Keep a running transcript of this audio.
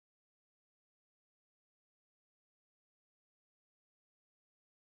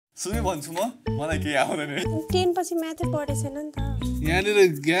सुने भन्छु मलाई केही आउँदैन 10 पछि म्याथै पढे छैन नि त यहाँनिर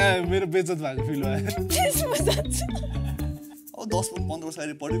मेरो बेइज्जत भएको फिल भयो अब 10 15 वर्ष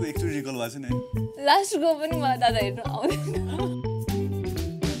अहिले पढेको एकचोटि रिकल भएको छैन लास्टको पनि मलाई दादा हेर्नु आउँदैन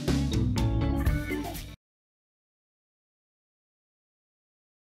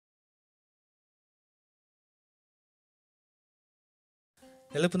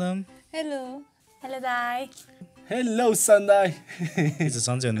Hello Punam. हेलो हेलो दाइ हेलो सन्दाई के छ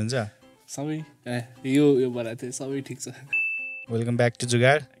सन्चै हुनुहुन्छ सबै यो बरा थियो सबै ठिक छ welcome back to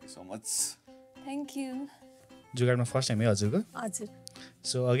jugaad thank you so much thank you जुगाडमा first time है हजुरको हजुर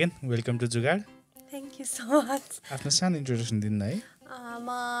so again welcome to jugaad thank you so much आफ्नो सानो इन्ट्रोडक्सन दिनु है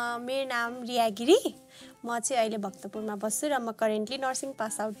मेरो नाम रिया गिरी म चाहिँ अहिले भक्तपुरमा बस्छु र म करेन्टली नर्सिङ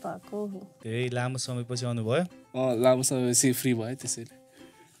पास आउट भएको हो धेरै लामो समयपछि आउनुभयो लामो समयपछि फ्री भयो त्यसैले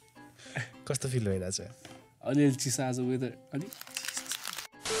कस्तो फिल भइरहेछ अलिअलि चिसो आज वेदर अलि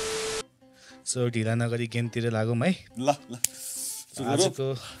सो ढिला नगरी गेमतिर लागौँ है ल आजको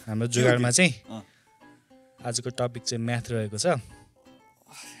हाम्रो जुगाडमा चाहिँ आजको टपिक चाहिँ म्याथ रहेको छ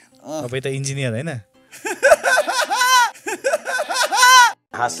तपाईँ त इन्जिनियर होइन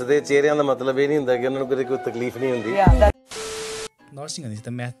ਹੱਸਦੇ ਚਿਹਰਿਆਂ ਦਾ ਮਤਲਬ ਇਹ ਨਹੀਂ ਹੁੰਦਾ ਕਿ ਉਹਨਾਂ ਨੂੰ ਕੋਈ ਤਕਲੀਫ ਨਹੀਂ ਹੁੰਦੀ नर्सिङ भनेपछि त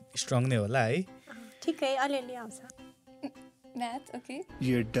म्याथ स्ट्रङ नै होला है ठिकै अलिअलि आउँछ म्याथ ओके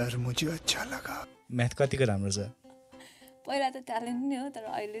ये डर मुझे अच्छा लगा म्याथ कतिको राम्रो छ पहिला त ट्यालेन्ट नै हो तर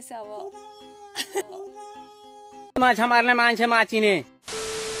अहिले चाहिँ अब माछा मार्ने मान्छे माचिने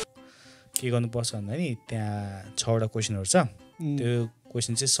के गर्नुपर्छ भन्दा नि त्यहाँ 6वटा क्वेसनहरू छ त्यो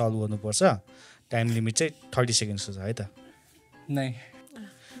क्वेसन चाहिँ सल्भ गर्नुपर्छ टाइम लिमिट चाहिँ 30 सेकेन्ड्सको छ है त नै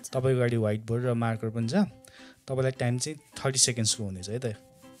तपाईँको अगाडि व्हाइट बोर्ड र मार्कर पनि छ तपाईँलाई टाइम चाहिँ 30 सेकेन्ड्सको हुनेछ है त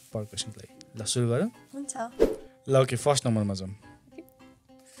पर क्वेसनको लागि ल सुरु गरौँ हुन्छ ल ओके फर्स्ट नम्बरमा जाउँ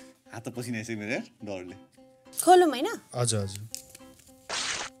हात पसिना आइसक्यो मेरो डरले खोलौँ होइन हजुर हजुर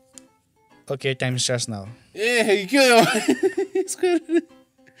ओके टाइम स्टार्ट्स नाउ ए के हो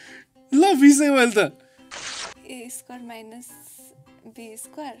ल बिर्सेँ मैले त ए स्क्वायर माइनस बी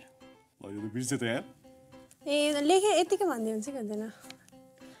स्क्वायर यो त बिर्सेँ त यार ए लेखेँ यतिकै भन्दै हुन्छ कि हुँदैन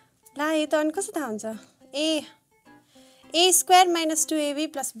ला यो त अनि कसो थाहा हुन्छ ए square minus 2ab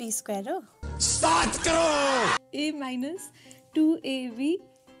plus be square हो ए माइनस 2ab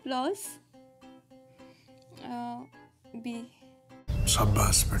प्लस बी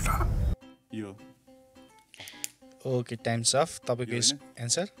शाबाश बेटा यो ओके टाइम्स अफ तपाईँको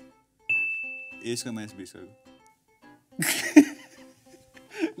answer A square minus be square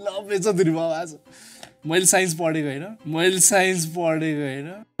ल बेच्छ दुरी बाबा आज मैले साइन्स पढेको होइन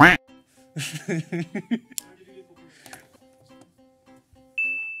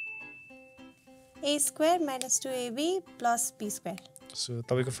ए square minus 2ab plus be square so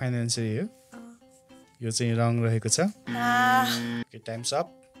तपाईँको फाइनल एन्सर यो यो चाहिँ रङ रहेको छ ओके टाइम्स अप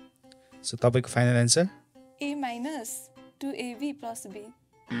सो तपाईँको final answer A minus 2ab plus be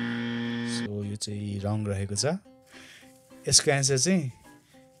so यो चाहिँ रङ रहेको छ यसको एन्सर चाहिँ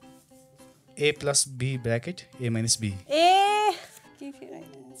ए plus be bracket A minus be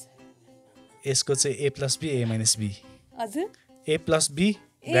यसको चाहिँ ए plus be A minus be हजुर ए plus be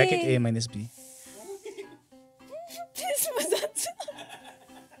bracket A minus be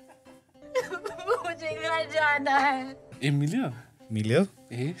ए मिल्यो मिल्यो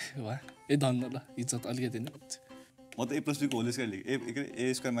ए वाह ए धन्न ल इज्जत अलिकति नै म त ए plus बीको whole square लेखेँ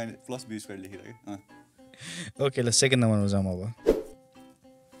A square minus plus be square लेखिरहेको ओके ल सेकेन्ड नम्बरमा जाउँ अब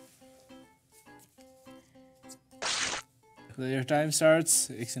Your time starts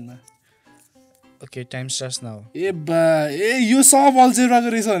एकछिनमा ओके टाइम स्टार्ट्स नाउ ए यो सब अल्जेब्राको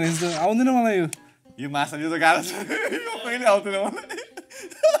रहेछ भने त आउँदैन मलाई यो माछा यो त गाह्रो छ यो कहिले आउँदैन मलाई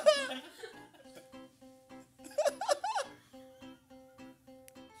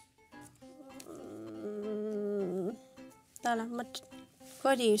ल म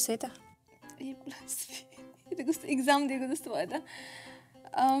गरी हेर्छु है त ए प्लस बी कस्तो इक्जाम दिएको जस्तो भयो त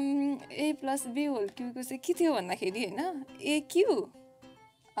ए प्लस बी होल क्यूको चाहिँ के थियो भन्दाखेरि होइन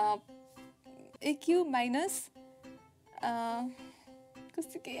एक्यू माइनस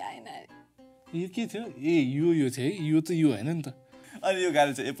कस्तो केही आएन यो के थियो ए यो थियो है यो त यो होइन नि त अनि यो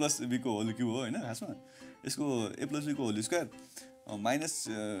गाह्रो छ ए प्लस बीको होल क्यू हो होइन खासमा यसको ए plus बीको whole square minus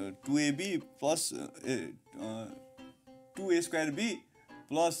 2ab plus 2a square be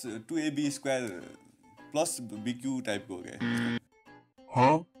plus 2ab square plus BQ टाइपको हो क्या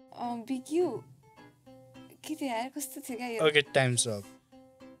बिक्यू के थियो यार कस्तो थियो क्या यो ओके टाइम्स अप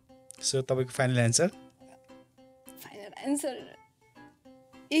सो तपाईँको final answer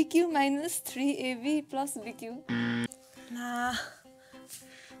acute minus 3ab plus बिक्यू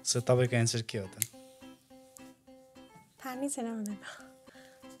so तपाईँको एन्सर के हो त थाहा नै छैन मलाई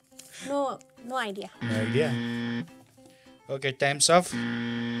no idea. No idea. Okay times of.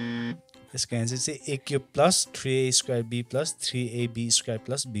 यसको एन्सर चाहिँ a cube plus 3a square b plus 3ab square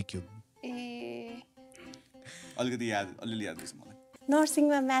plus b cube. ए अलिकति अलिअलि याद रहेछ मलाई.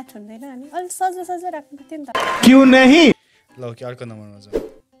 नर्सिङमा म्याथ हुँदैन अनि अलि सजिलो सजिलो राख्नु पर्थ्यो नि त. क्यों नहीं? ल ओके अर्को नम्बरमा जाउँ.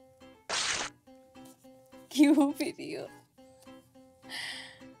 के हो फेरि यो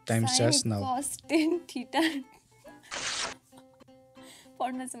time starts now. cos 10 theta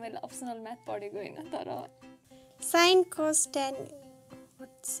पढ्न चाहिँ मैले अप्सनल म्याथ पढेको होइन तर साइन cos tan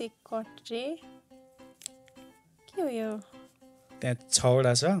सेक कट रे के हो यो? त्यहाँ 6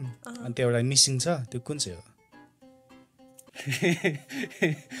 वटा छ अनि त्यो एउटा मिसिङ छ त्यो कुन चाहिँ हो?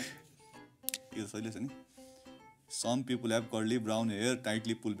 यो सहिले छ नि. Some people have curly brown hair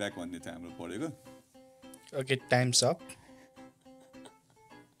tightly pool back भन्ने थियो हाम्रो पढेको. Okay times up.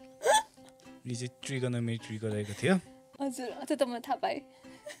 यो चाहिँ ट्रिगोनोमेट्रीको रहेको थियो. हजुर अझ त म थाहा पाएँ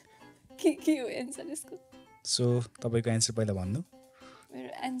के हो एन्सर यसको. सो तपाईँको एन्सर पहिला भन्नु.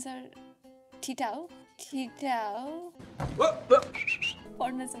 मेरो एन्सर थीटा हो.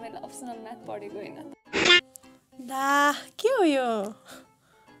 पढ्न चाहिँ मैले अप्सनल म्याथ पढेको होइन. ला के हो यो?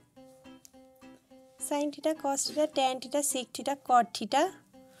 Sine theta cos theta tan theta sec theta cut theta.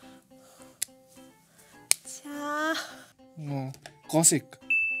 Cosec.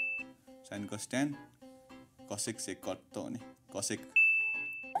 Sign cos tan cosec सेक कट त हो नि. कसेक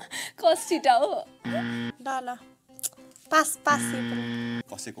cos थीटा हो. ल पास यो पनि.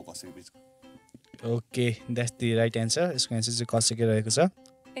 कसेको बिचको. Okay that's the right answer. यसको एन्सर चाहिँ कसेकै रहेको छ.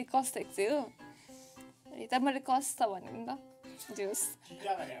 ए cos चाहिँ हो. ए त मैले cos त भने नि त. जोस.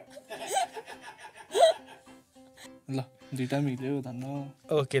 ल दुईटा मिल्यो धन्न.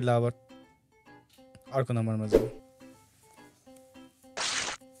 ओके ल अब अर्को नम्बरमा जाउँ.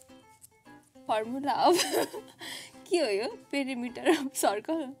 फर्मुला अफ के हो यो? Perimeter of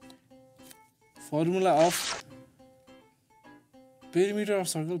circle. Formula of perimeter of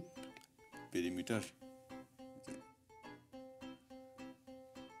circle. Perimeter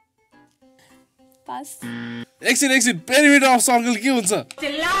pass. एकछिन पेरिमिटर अफ सर्कल के हुन्छ?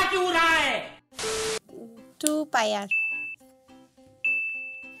 चिल्ला क्यों रहा है? 2 pi r.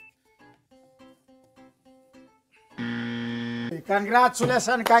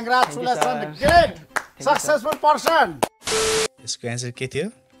 Congratulations, great, successful person. यसको एन्सर के थियो?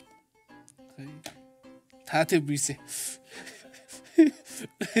 थाहा थियो बिर्से.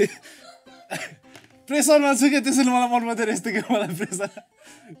 प्रेसरमा छु क्या त्यसैले मलाई मन पर्थ्यो यस्तो के मलाई प्रेसर.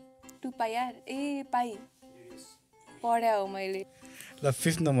 2 pi r ए पाइ पढ्या हो मैले. ल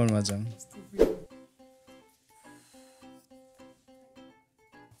 5th नम्बरमा जाउँ.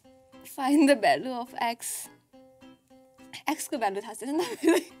 Find the value of x. x को भ्यालु थाहा छैन नि.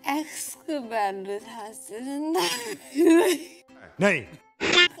 x को भ्यालु थाहा छैन नि. नहीं.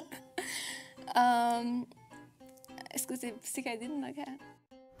 यसको चाहिँ सिकाइदिनु न क्या.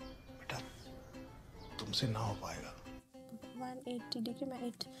 बेटा तुमसे ना हो पाएगा. 180 डिग्रीमा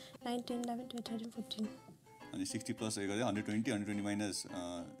 8 9 10 11 12 13 14. अनि 60 प्लस गरेर 120 माइनस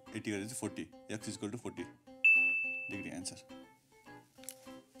 80 गरेर चाहिँ 40. x equal to 40 degree answer.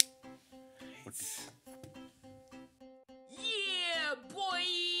 40.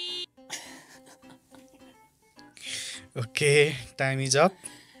 Okay time is up.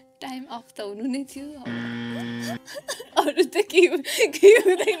 Time of त हुनु नै थियो. अरू त के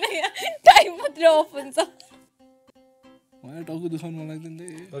हुँदैन यहाँ. टाइम मात्र अफ हुन्छ. मलाई टाउको दुखाउनु मन लाग्दैन.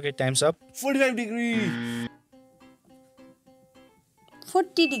 Okay times up. 45 degree.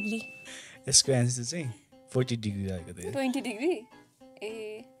 40 degree. यसको एन्सर चाहिँ 40 डिग्री रहेको थियो. 20 डिग्री. ए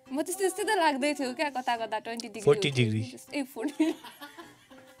म त्यस्तै त लाग्दै थियो क्या कता 20 डिग्री. 40 डिग्री. ए 40.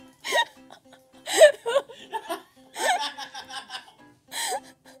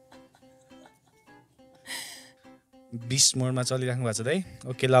 20 मोडमा चलिराख्नु भएको छ दाइ.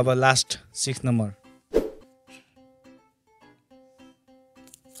 ओके ल अब लास्ट 6th नम्बर.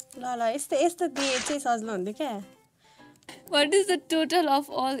 ल यस्तो दिए चाहिँ सजिलो हुन्थ्यो क्या. What is the total of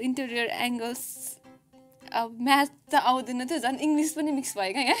all interior angles? अब म्याथ त आउँदैन थियो झन् इङ्ग्लिस पनि मिक्स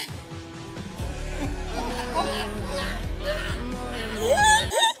भयो क्या यहाँ.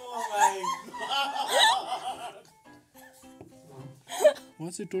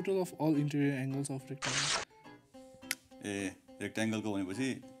 What's the total of all interior angles of rectangle? ए रेक्ट्याङ्गलको भनेपछि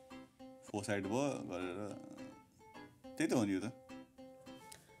 4 साइड भयो गरेर त्यही त हो नि यो त.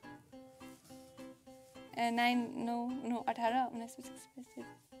 9 9 18 19 27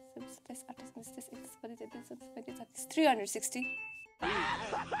 360.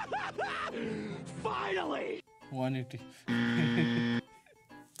 Finally! 180.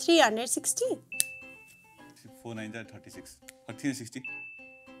 360? 4 9 36. 360.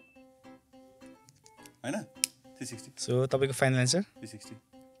 हैन 360 सो तपाईँको फाइनल एन्सर 360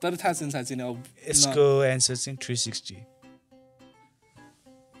 तर थाहा छैन साँच्चै नै अब यसको एन्सर चाहिँ 360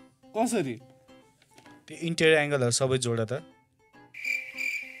 कसरी त्यो इन्टेरियर एङ्गलहरू सबै जोडा त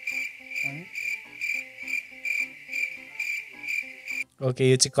ओके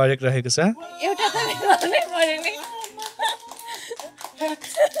यो चाहिँ करेक्ट रहेको छ एउटा त गर्नै पर्यो नि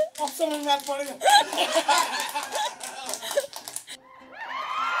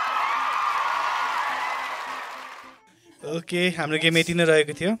ओके हाम्रो गेम यति नै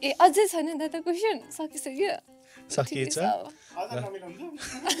रहेको थियो ए अझै छैन दादा क्वेसन सकिसक्यो सकिएछ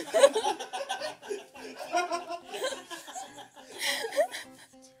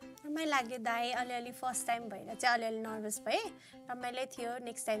रमाइलो लाग्यो दाइ अलिअलि फर्स्ट टाइम भएर चाहिँ अलिअलि नर्भस भएँ रमाइलो थियो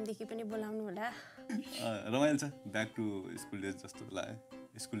नेक्स्ट टाइमदेखि पनि बोलाउनु होला रमाइलो छ ब्याक टु स्कुल डेज जस्तो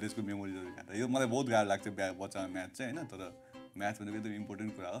लाग्यो स्कुल डेजको मेमोरिजहरू हेर्दा यो मलाई बहुत गाह्रो लाग्थ्यो बच्चामा म्याथ चाहिँ होइन तर म्याथ भनेको एकदम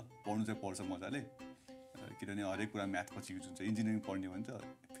इम्पोर्टेन्ट कुरा हो पढ्नु चाहिँ पढ्छ मजाले किनभने हरेक कुरा म्याथ पछि युज हुन्छ इन्जिनियरिङ पढ्ने हो भने त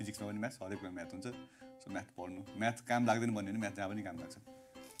फिजिक्समा पनि म्याथ हरेक कुरा म्याथ हुन्छ सो म्याथ पढ्नु म्याथ काम लाग्दैन भन्यो भने म्याथ जहाँ पनि काम लाग्छ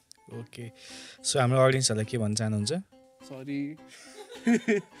ओके सो हाम्रो अडियन्सहरूलाई के भन्न चाहनुहुन्छ सरी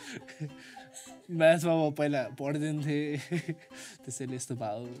म्याथमा म पहिला पढ्दैन थिएँ त्यसैले यस्तो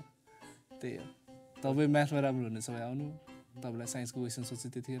भयो त्यही हो तपाईँ म्याथमा राम्रो हुने समय आउनु तपाईँलाई साइन्सको क्वेसन सोच्छु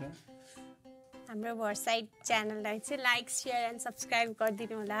त्यतिखेर हाम्रो भर्साइड च्यानललाई चाहिँ लाइक सेयर एन्ड सब्सक्राइब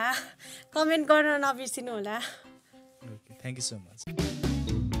गरिदिनु होला कमेन्ट गर्न नबिर्सिनु होला okay thank you so much